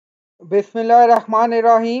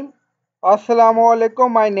Bismillahirrahmanirrahim. Assalamu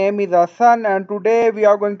alaikum. My name is Hassan and today we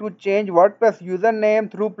are going to change WordPress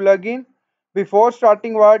username through plugin. Before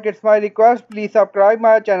starting work, it's my request, please subscribe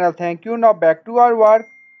my channel. Thank you. Now back to our work.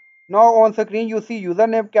 Now on screen you see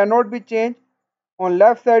username cannot be changed. On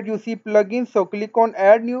left side you see plugin, so click on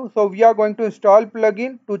add new. So we are going to install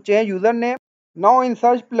plugin to change username. Now in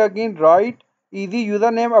search plugin write easy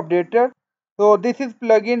username updater. So this is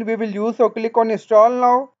plugin we will use, so click on install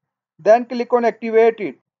now, then click on activate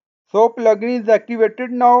it. So plugin is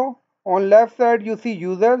activated now. On left side you see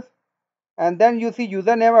users and then you see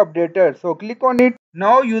username updater, so click on it.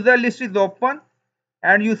 Now user list is open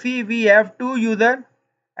and you see we have two user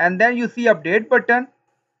and then you see update button,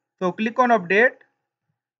 so click on update.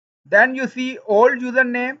 Then you see old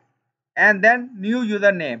username and then new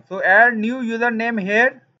username, so add new username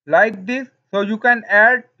here like this. So you can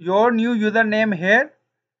add your new username here,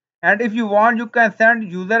 and if you want you can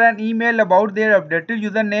send user an email about their updated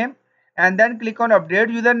username and then click on update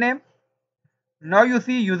username. Now you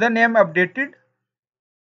see username updated,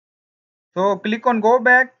 so click on go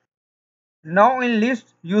back. Now in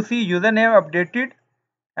list you see username updated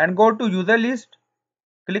and go to user list,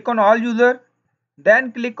 click on all user,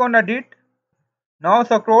 then click on edit. Now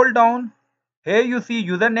scroll down, here you see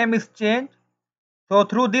username is changed. So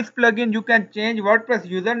through this plugin you can change WordPress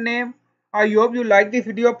username. I hope you like this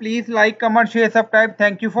video. Please like, comment, share, subscribe.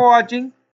 Thank you for watching.